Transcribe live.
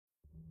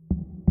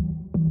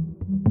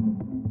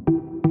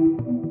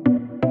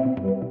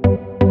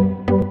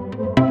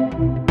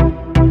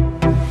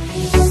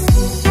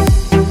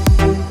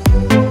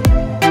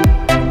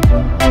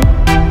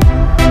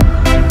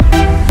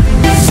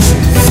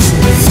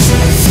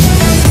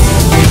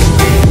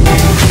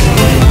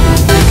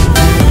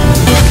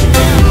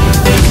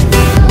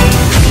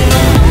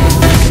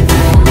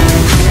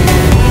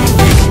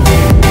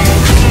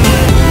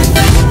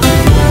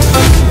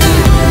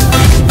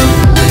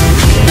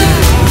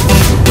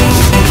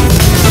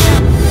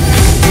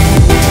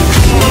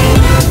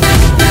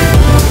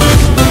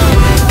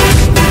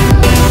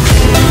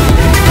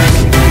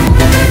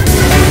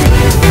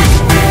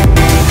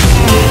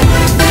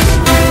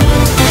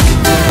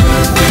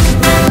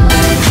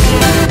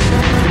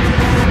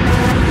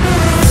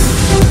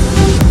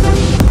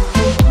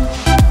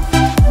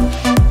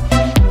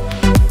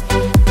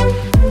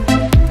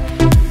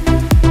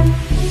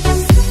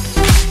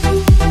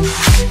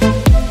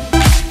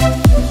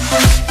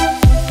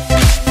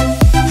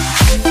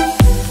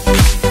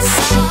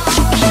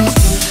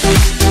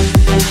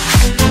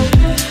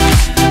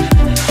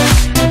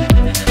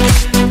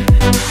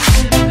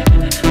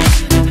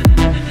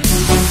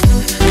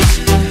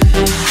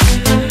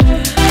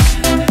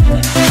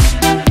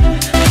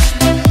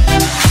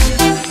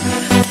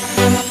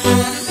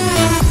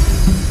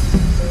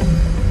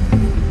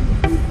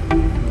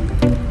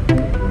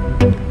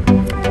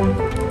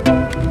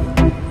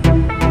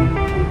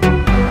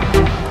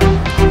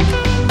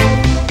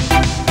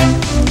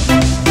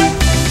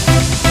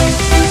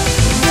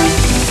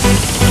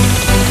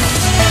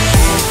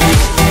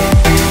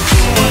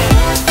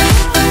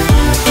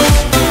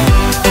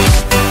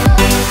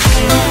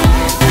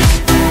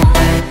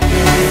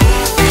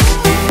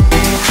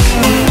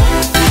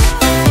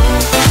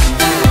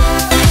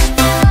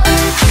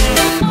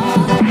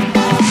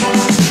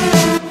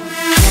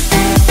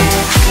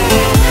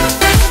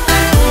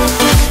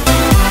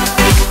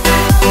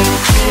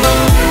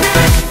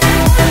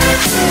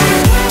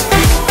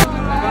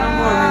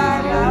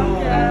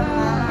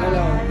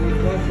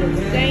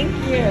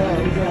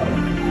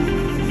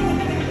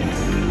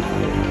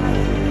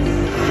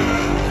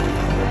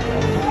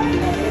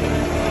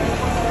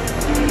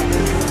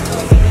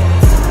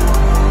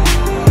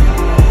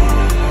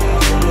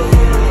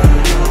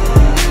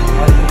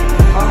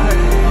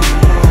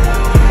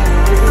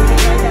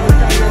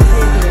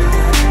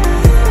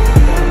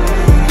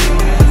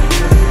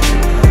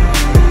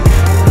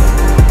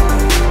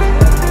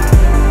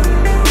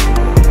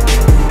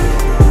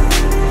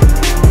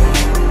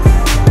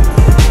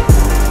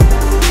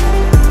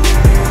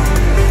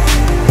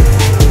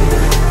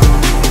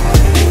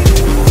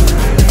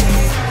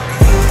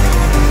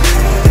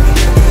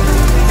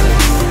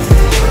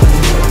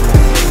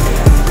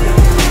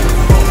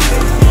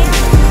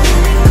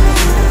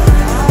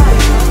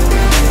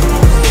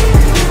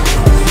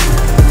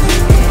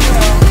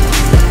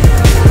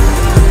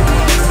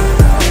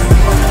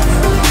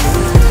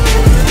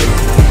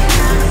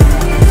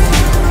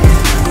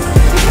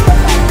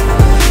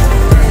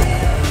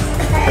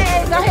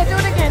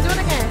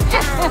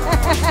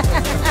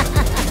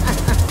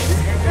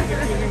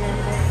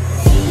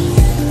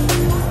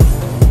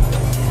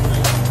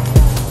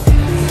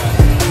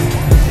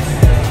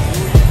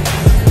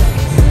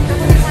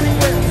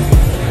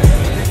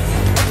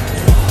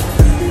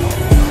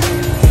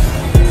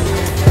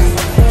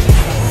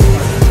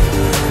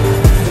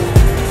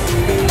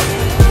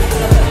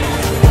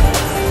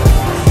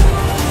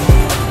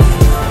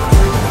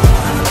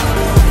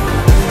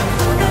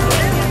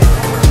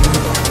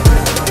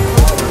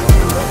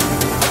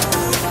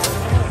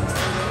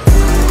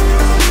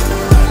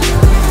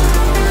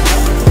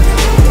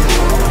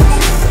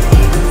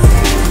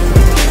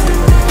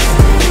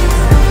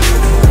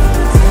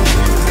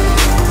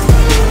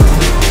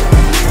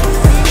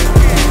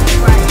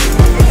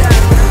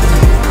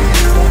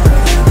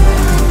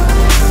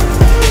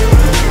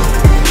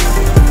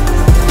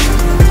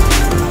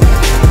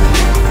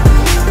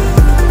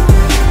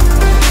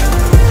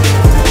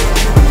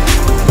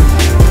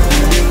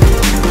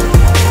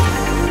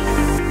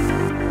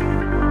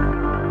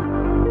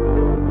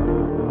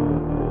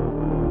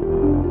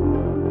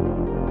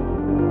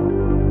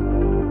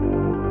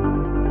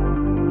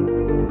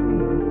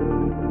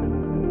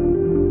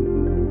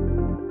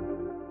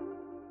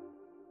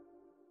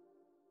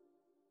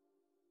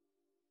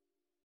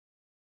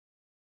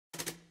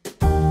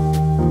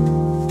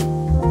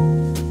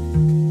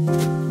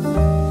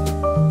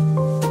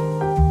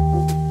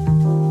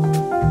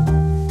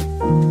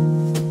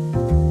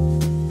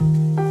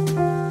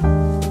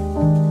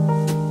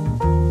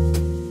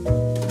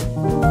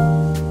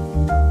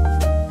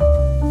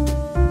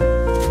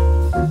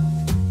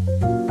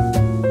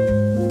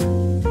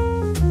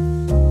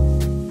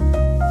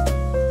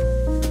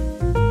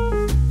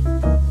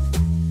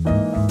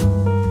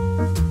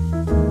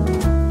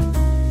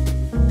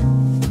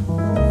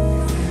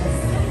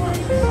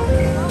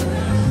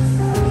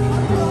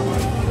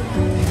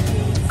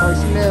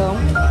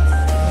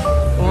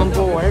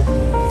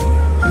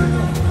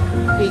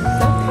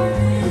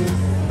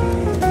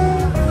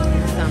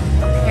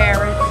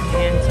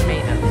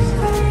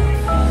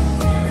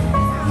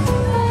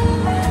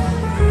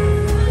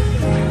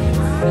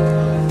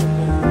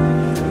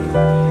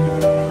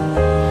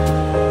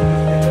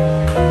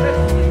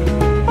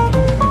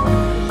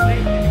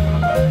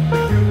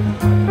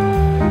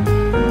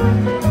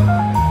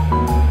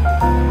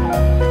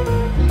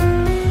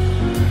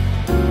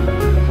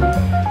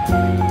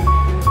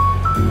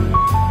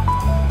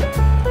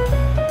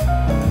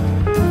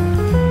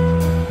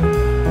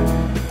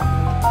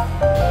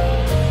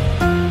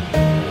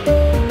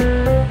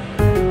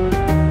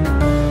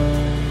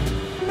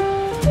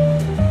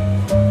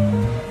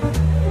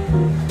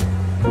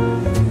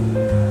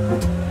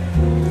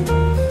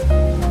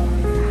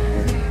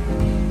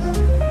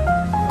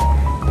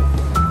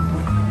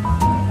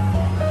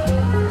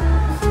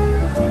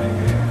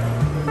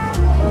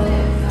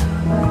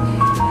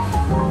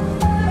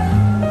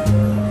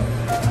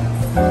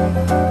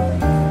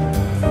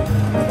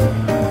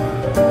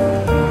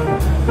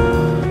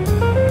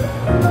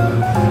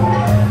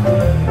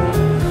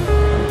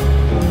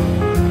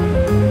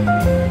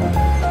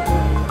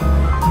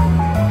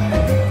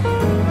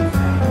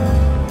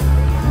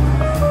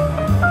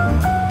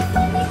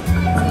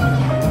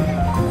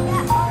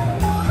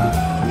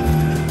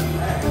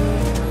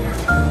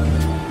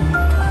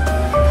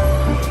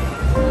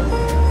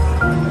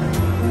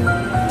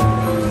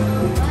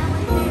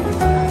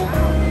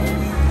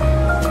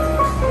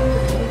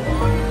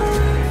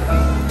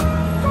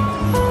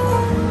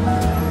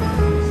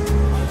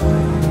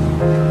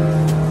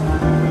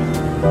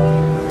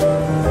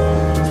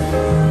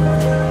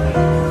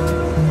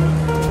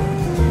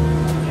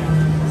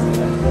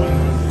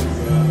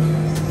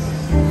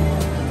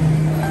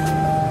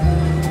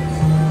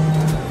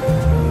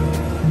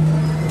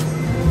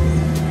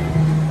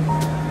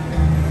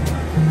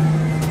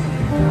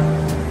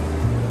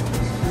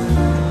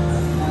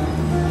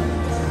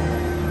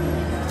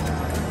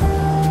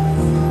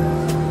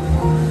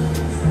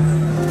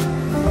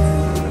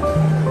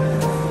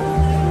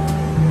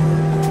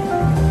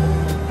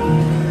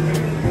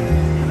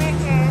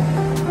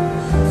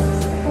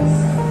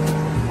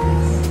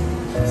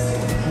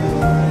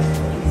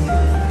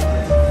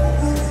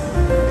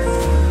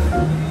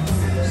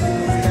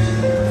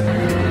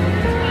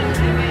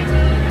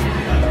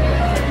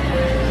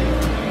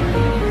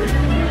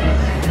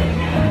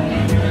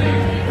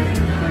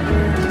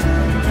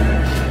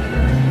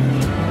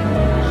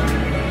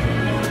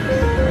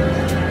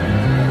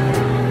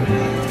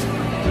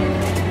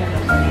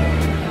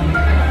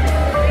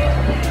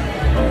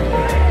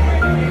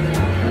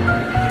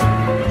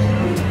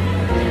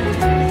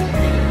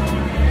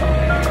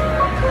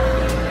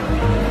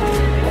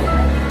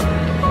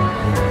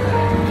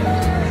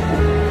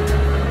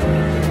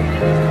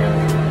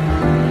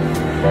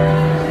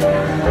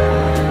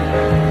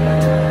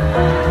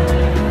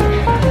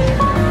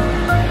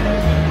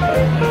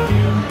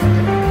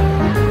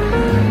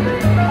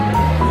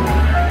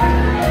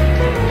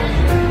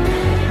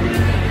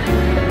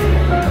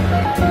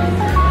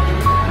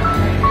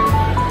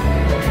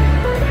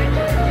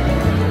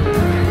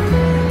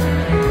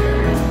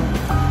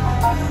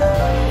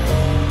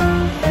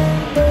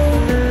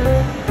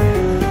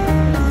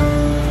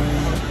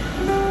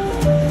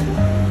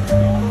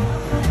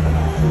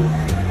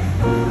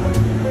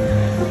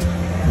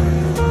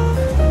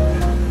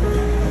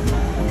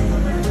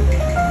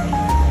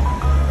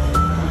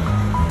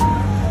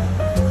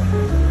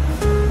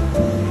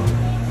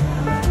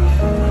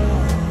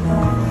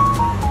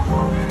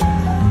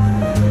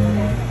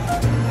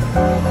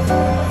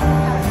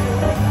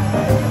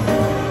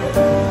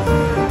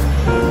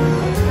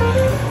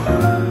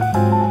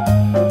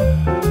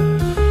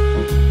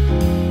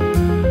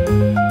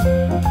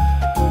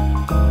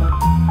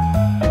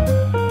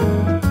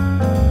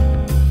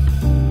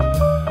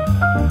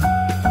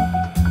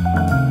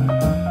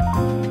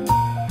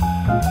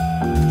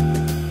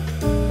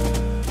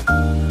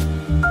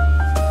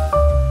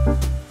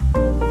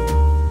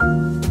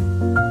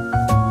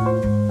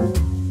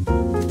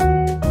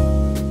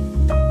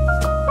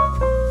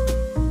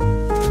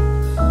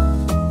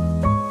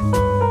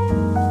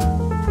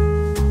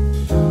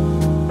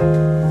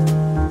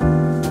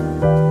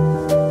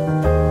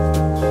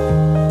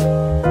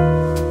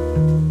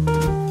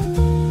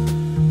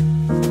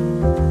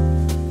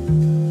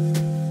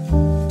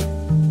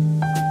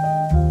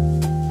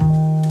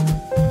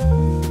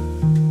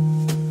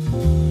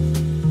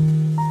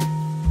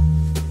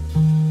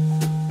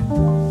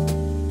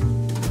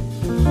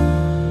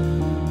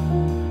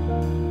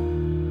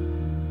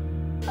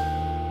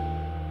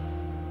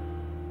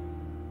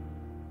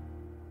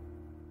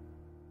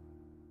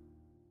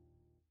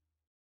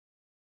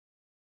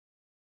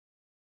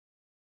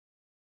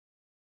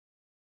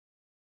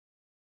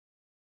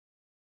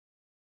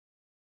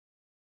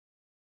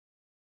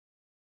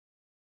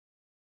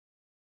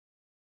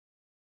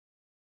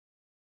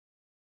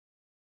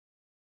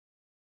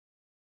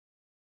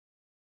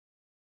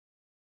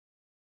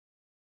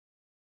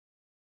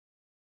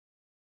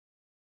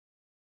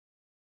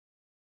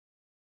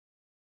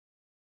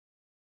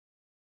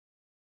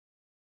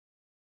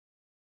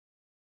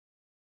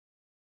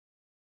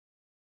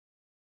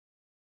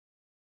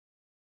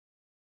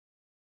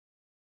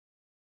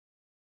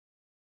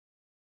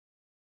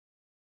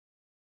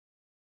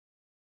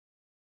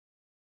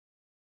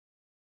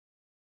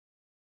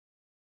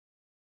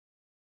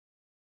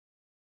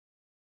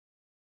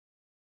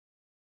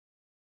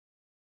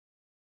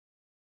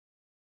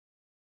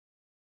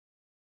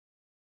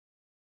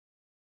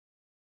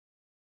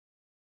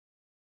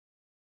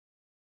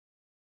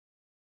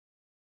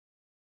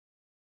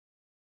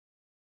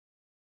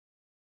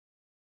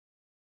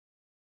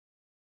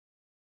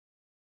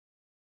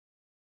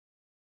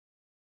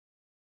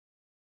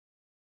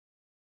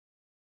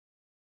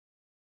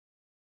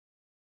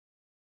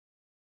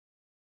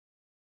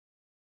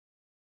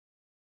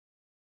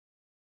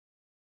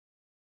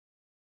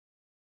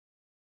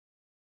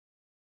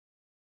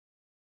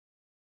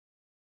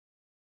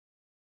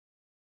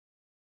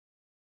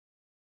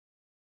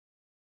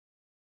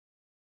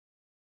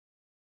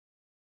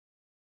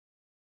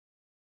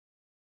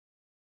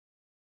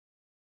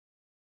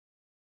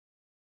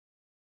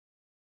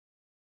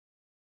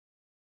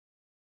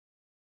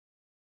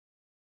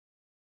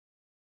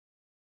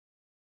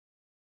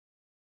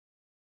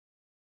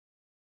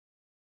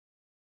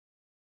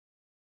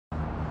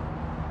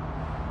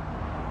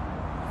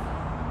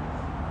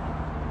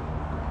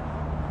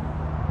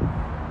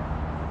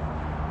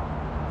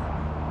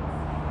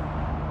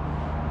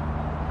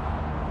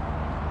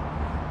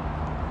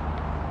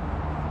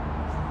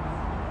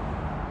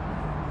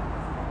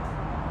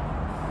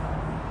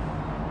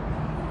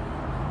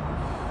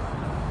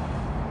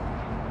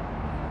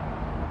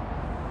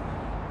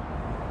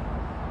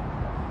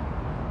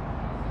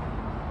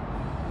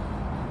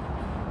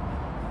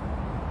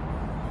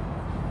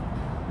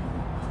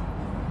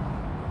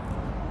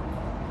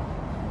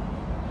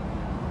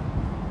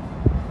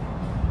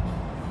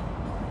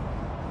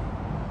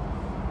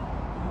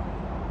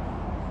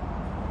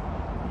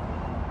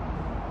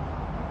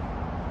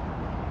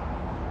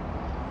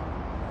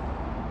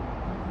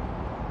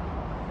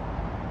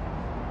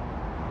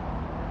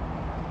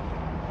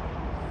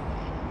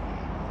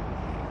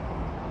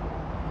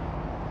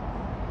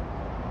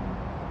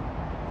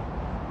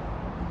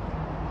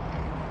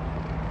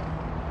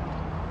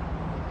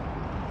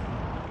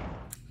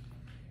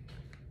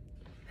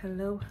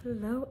Hello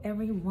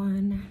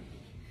everyone.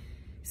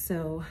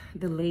 So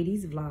the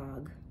ladies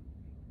vlog,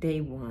 day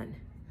one.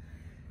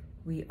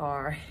 We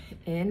are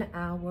in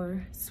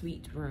our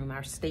suite room,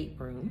 our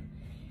stateroom,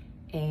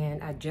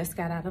 and I just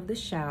got out of the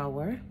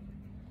shower.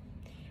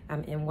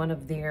 I'm in one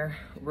of their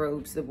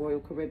robes, the Royal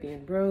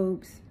Caribbean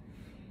robes.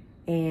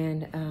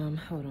 And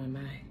hold on,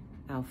 my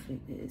outfit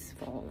is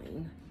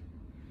falling.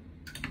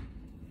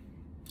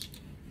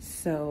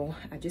 So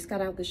I just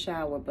got out of the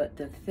shower, but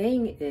the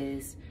thing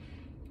is,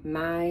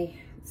 my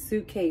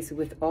suitcase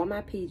with all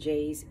my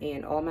PJs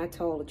and all my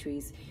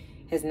toiletries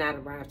has not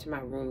arrived to my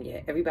room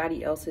yet.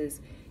 Everybody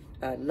else's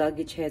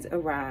luggage has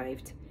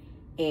arrived,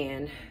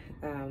 and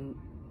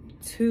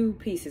 2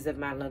 pieces of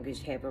my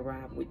luggage have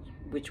arrived,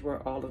 which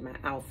were all of my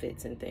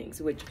outfits and things,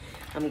 which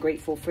I'm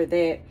grateful for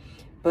that.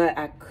 But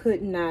I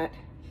could not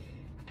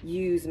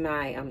use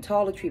my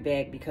toiletry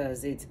bag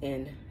because it's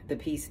in the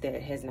piece that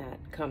has not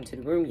come to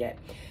the room yet.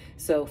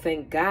 So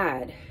thank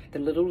God the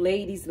little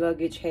lady's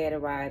luggage had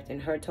arrived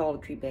and her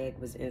toiletry bag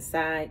was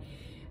inside.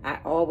 I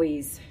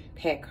always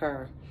pack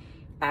her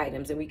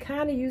items and we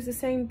kind of use the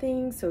same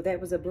thing, so that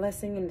was a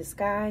blessing in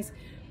disguise.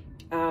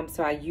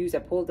 So I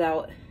pulled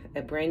out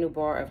a brand new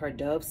bar of her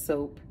Dove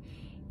soap,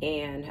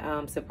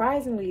 and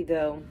surprisingly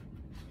though,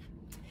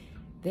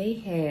 they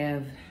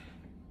have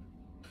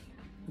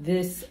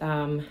this,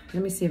 let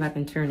me see if I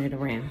can turn it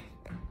around.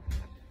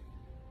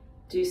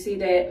 Do you see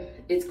that?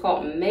 It's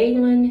called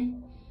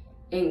Malin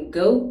and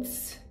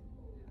Goats,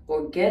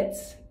 or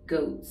Goets.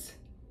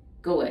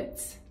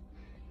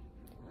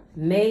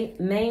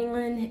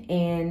 Malin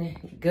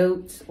and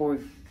Goats, or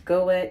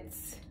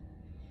Goets.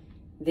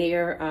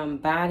 Their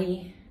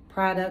body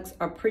products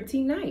are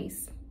pretty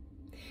nice.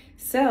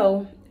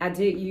 So I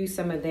did use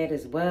some of that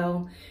as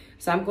well.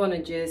 So I'm going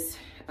to just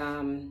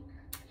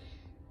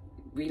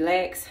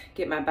relax,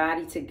 get my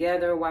body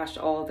together, wash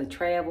all the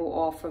travel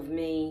off of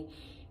me,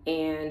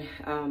 and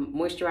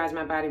moisturize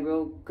my body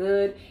real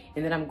good.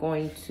 And then I'm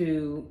going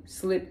to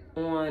slip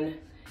on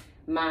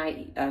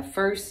my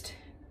first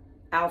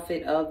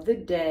outfit of the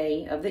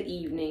day, of the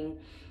evening.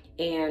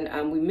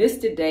 And we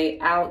missed a day.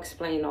 I'll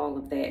explain all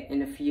of that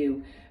in a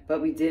few,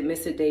 but we did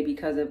miss a day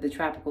because of the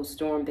tropical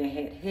storm that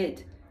had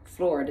hit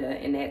Florida,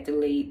 and that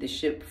delayed the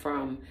ship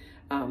from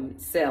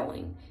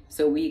sailing.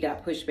 So we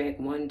got pushed back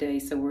one day,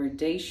 so we're a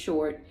day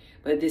short,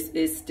 but this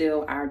is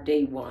still our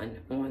day one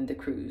on the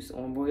cruise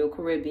on Royal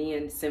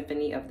Caribbean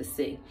Symphony of the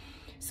Sea.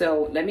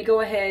 So let me go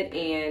ahead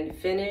and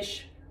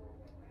finish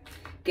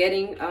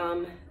getting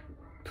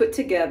put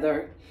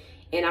together,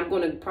 and I'm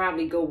going to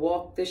probably go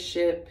walk the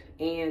ship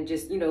and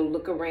just, you know,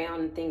 look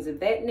around and things of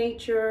that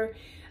nature.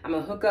 I'm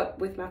going to hook up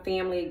with my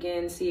family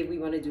again, see if we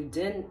want to do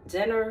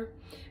dinner.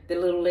 The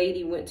little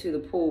lady went to the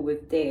pool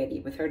with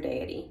her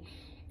daddy.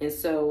 And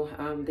so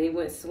they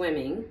went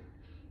swimming,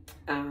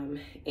 and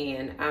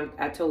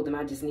I told them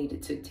I just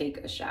needed to take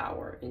a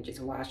shower and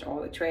just wash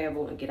all the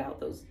travel and get out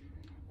those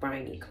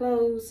grimy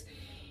clothes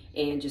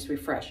and just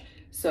refresh.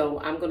 So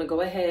I'm going to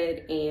go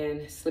ahead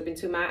and slip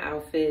into my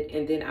outfit,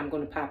 and then I'm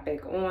going to pop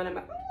back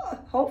on.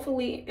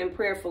 Hopefully and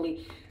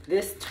prayerfully,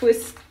 this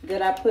twist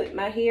that I put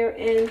my hair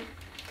in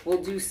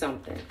will do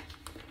something.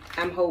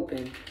 I'm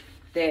hoping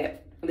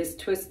that this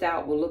twist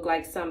out will look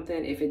like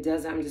something. If it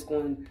doesn't, I'm just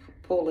going to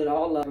pull it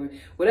all over.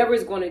 Whatever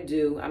it's going to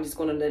do, I'm just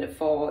going to let it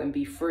fall and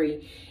be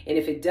free. And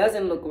if it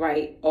doesn't look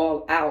right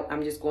all out,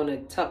 I'm just going to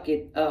tuck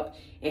it up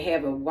and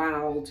have a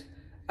wild,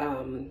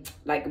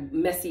 like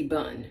messy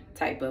bun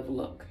type of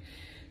look.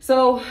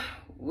 So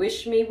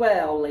wish me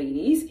well,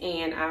 ladies,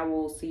 and I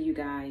will see you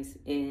guys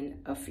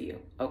in a few.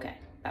 Okay,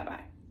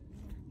 bye-bye.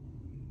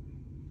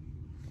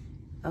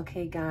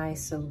 Okay,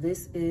 guys, so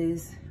this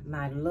is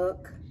my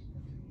look.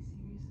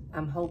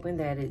 I'm hoping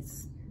that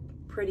it's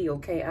pretty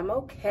okay. I'm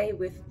okay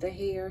with the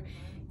hair.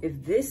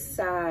 If this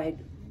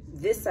side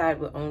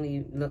would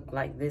only look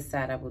like this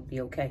side, I would be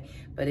okay.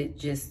 But it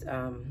just,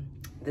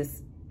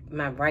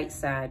 my right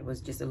side was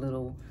just a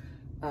little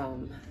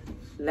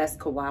less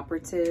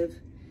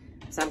cooperative.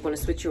 So I'm going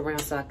to switch you around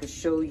so I can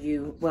show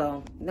you.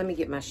 Well, let me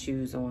get my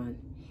shoes on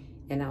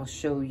and I'll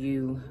show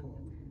you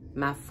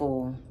my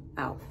full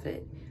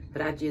outfit.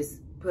 But I just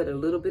put a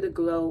little bit of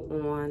glow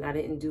on. I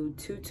didn't do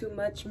too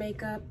much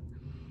makeup,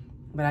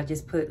 but I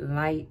just put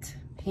light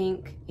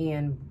pink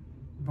and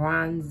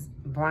bronzes,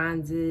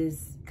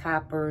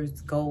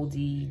 coppers,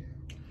 goldy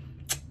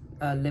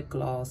lip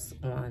gloss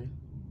on.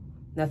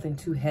 Nothing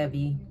too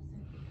heavy.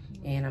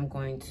 And I'm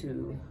going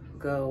to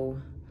go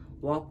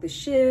walk the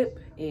ship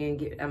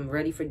and I'm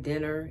ready for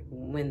dinner.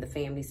 When the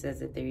family says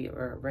that they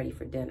are ready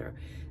for dinner,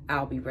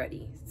 I'll be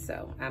ready.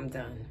 So I'm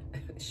done,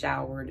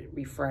 showered,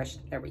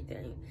 refreshed,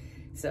 everything.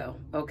 So,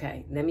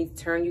 okay, let me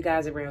turn you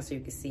guys around so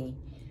you can see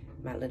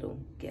my little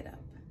get up.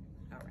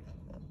 All right.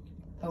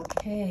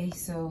 Okay,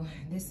 so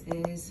this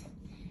is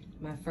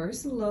my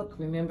first look.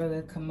 Remember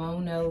the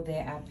kimono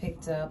that I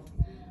picked up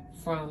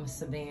from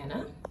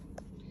Savannah.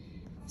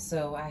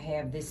 So I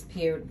have this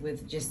paired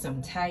with just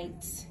some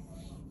tights,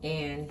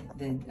 and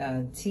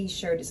the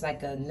t-shirt is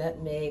like a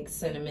nutmeg,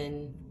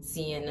 cinnamon,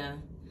 sienna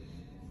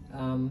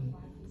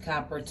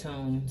copper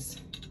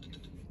tones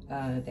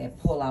that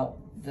pull out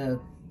the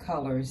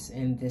colors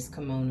in this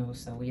kimono.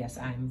 So yes,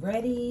 I'm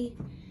ready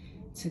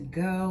to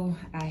go.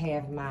 I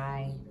have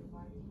my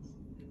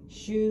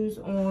shoes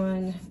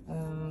on.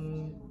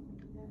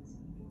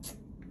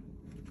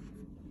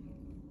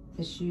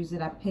 The shoes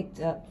that I picked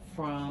up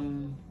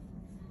from,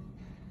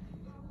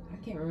 I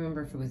can't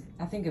remember if it was,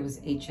 I think it was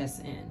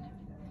HSN.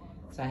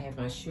 So I have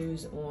my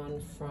shoes on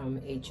from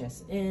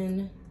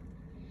HSN.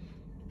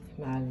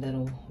 My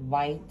little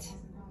white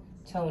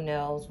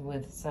toenails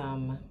with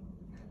some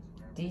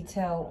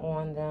detail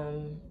on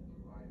them.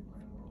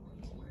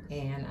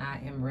 And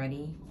I am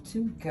ready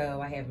to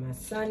go. I have my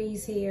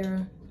sunnies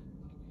here.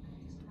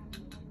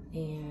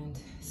 And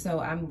so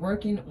I'm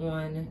working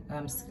on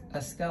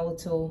a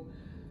skeletal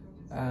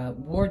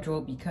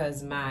wardrobe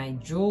because my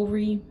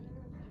jewelry,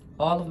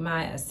 all of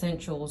my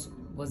essentials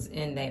was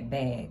in that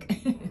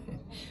bag.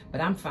 But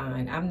I'm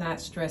fine. I'm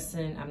not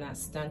stressing. I'm not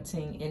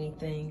stunting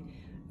anything.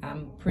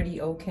 I'm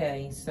pretty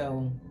okay.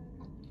 So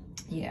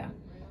yeah,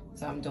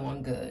 so I'm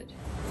doing good.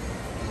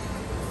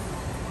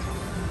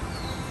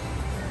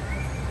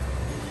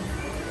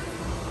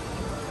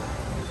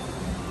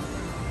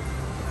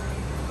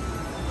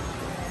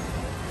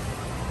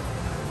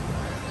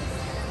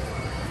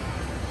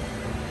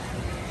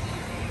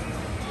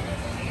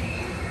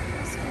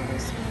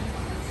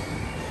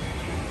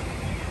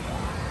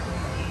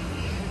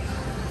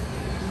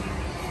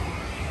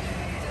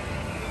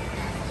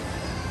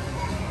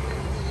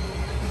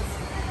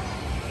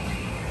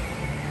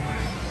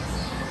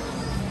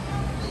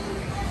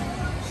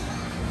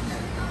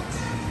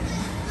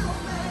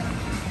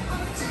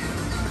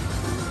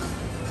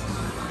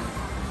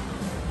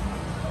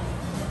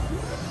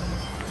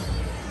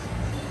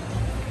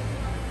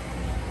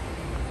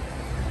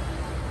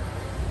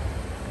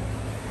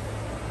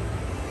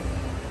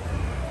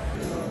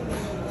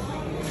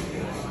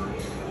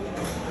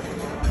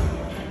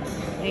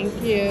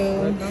 Thank you.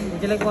 Welcome.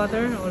 Would you like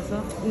water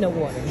also? No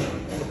water.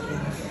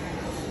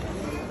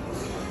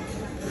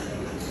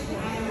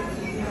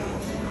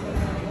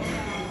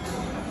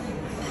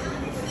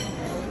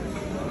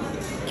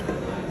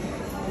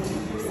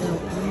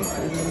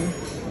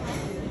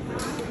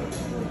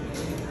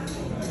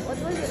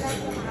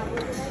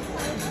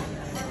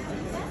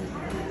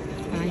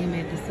 I am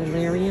at the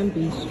Solarium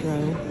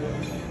Bistro,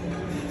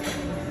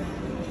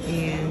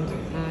 and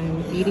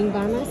I'm eating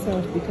by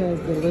myself because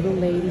the little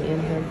lady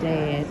and her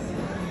dad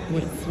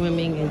went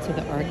swimming into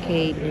the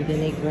arcade, and then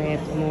they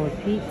grabbed more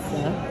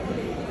pizza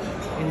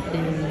and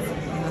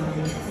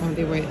things on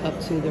their way up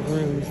to the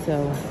room.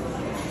 So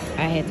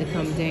I had to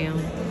come down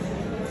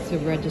to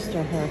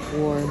register her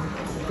for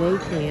day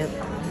camp,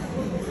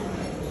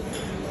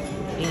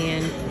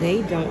 and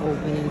they don't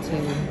open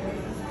until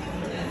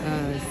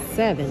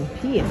 7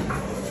 p.m.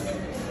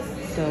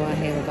 So I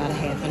have about a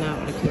half an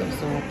hour to cook.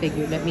 So I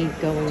figured let me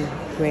go and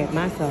grab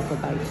myself a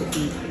bite to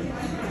eat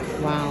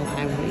while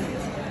I wait.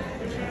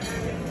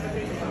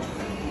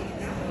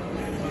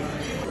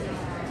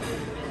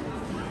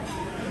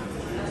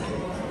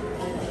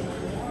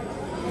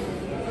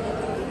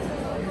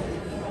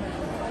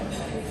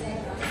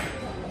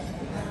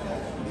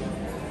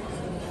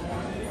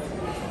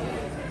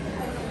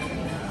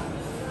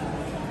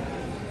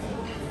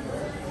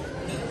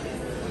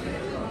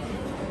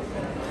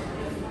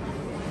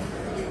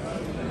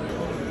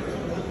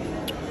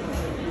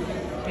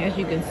 As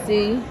you can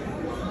see,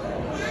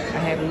 I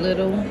have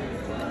little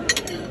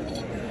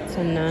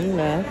to none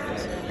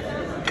left.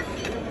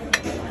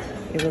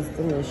 It was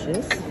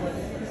delicious.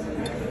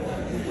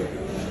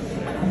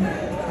 I'm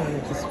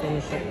gonna just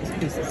finish up this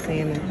piece of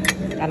salmon.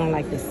 I don't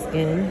like the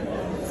skin,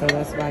 so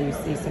that's why you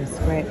see some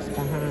scraps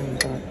behind,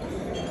 but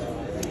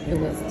it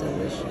was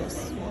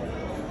delicious.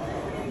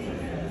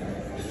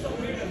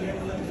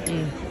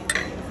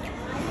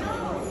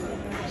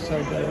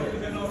 So good.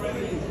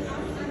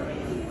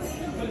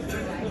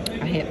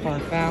 I had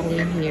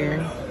farfalle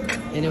here,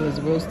 and it was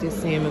roasted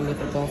salmon with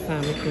a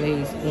balsamic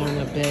glaze on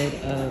a bed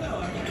of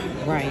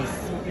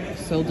rice.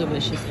 So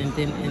delicious. And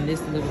then in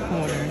this little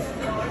corner,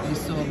 we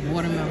saw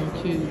watermelon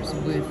cubes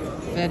with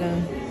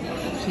feta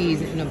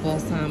cheese and a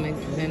balsamic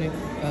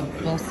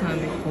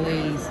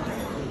glaze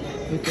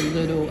with a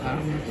little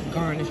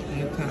garnish on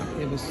the top.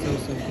 It was so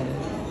good.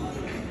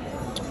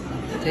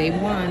 Day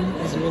one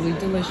is really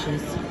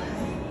delicious.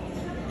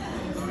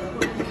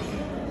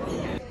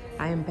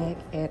 I am back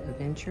at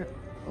Adventure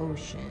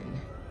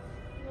Ocean,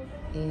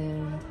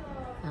 and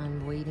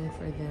I'm waiting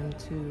for them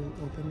to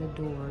open the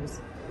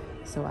doors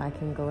so I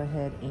can go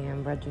ahead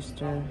and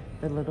register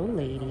the little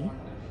lady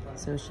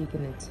so she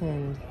can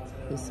attend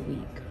this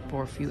week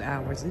for a few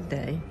hours a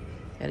day.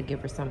 Gotta give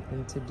her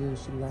something to do.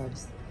 She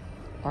loves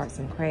arts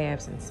and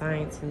crafts and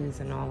sciences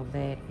and all of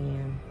that,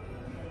 and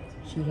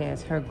she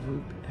has her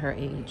group, her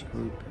age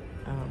group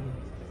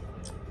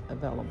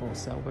available,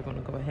 so we're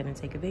gonna go ahead and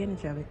take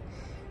advantage of it.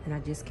 And I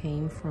just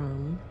came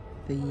from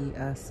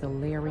the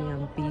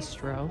Solarium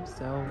Bistro,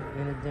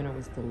 and the dinner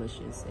was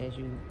delicious, as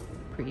you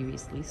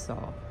previously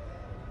saw.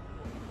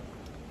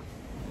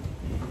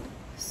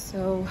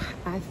 So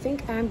I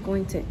think I'm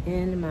going to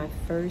end my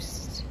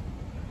first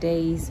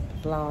day's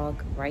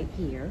vlog right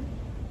here.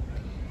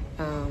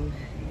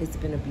 It's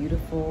been a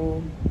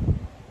beautiful,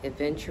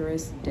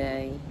 adventurous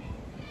day,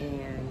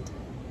 and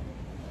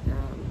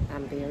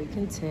I'm very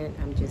content.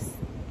 I'm just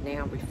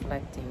now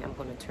reflecting. I'm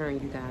going to turn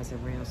you guys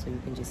around so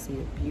you can just see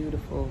a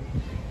beautiful,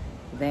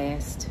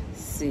 vast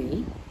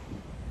sea.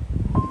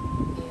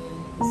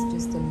 And it's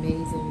just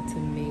amazing to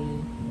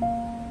me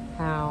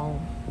how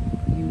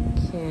you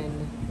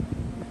can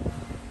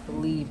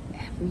believe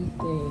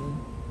everything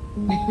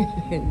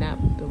and not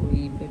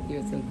believe that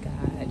there's a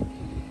God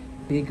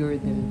bigger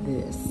than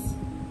this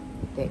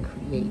that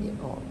created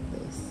all of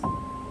this.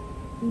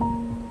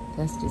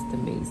 That's just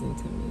amazing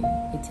to me.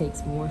 It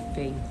takes more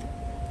faith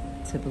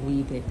to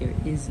believe that there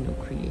is no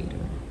creator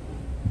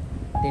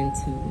than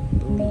to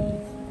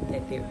believe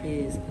that there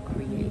is a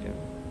creator.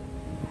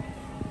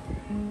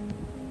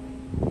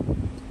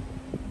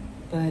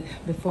 But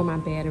before my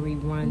battery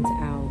runs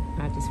out,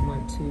 I just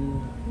want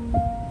to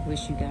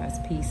wish you guys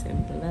peace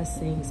and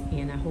blessings,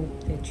 and I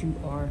hope that you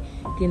are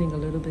getting a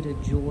little bit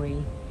of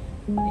joy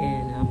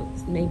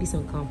and maybe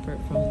some comfort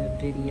from the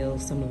video,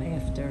 some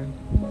laughter.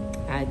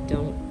 I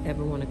don't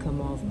ever want to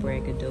come off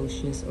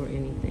braggadocious or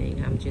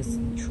anything. I'm just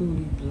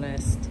truly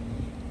blessed.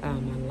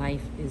 My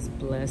life is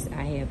blessed.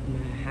 I have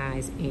my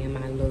highs and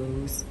my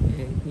lows,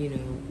 and you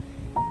know,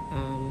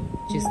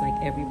 just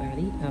like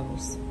everybody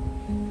else.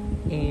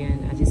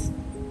 And I just,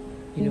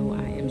 you know,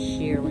 I am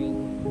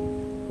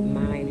sharing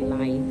my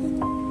life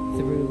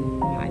through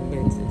my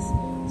lenses.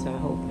 So I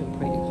hope and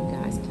pray that you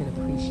guys can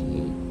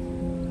appreciate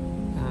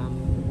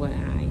what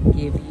I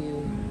give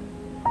you.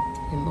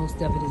 And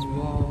most of it is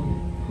raw,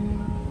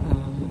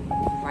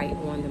 right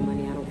on the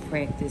money. I don't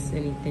practice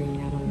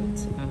anything. I don't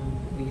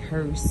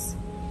rehearse.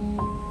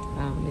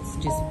 It's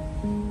just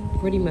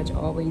pretty much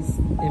always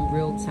in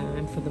real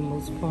time for the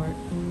most part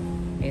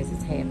as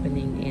it's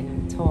happening,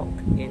 and I talk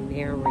and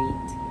narrate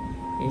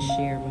and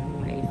share my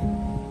life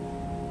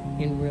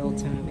in real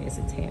time as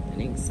it's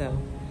happening. So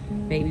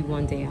maybe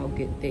one day I'll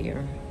get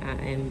there.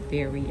 I'm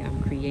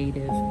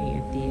creative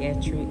and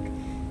theatric,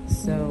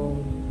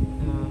 so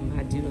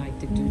I do like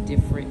to do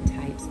different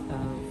types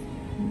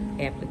of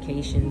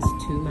applications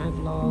to my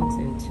vlogs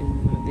and to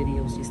my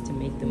videos just to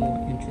make them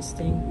more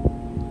interesting.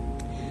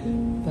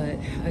 But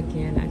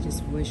again, I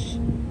just wish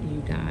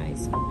you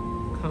guys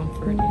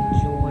comfort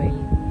and joy,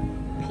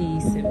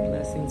 peace and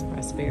blessings,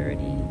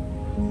 prosperity,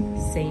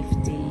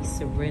 safety,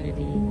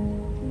 serenity,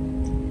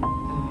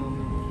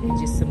 and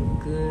just some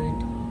good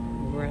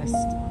rest,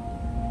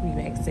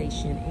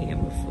 relaxation,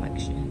 and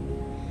reflection.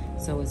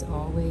 So as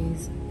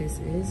always, this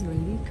is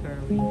Lady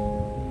Curry,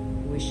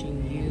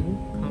 wishing you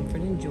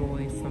comfort and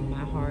joy from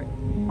my heart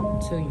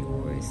to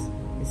yours.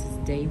 This is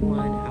day 1.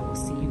 I will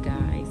see you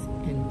guys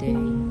in day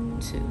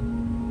 2.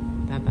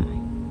 Bye-bye.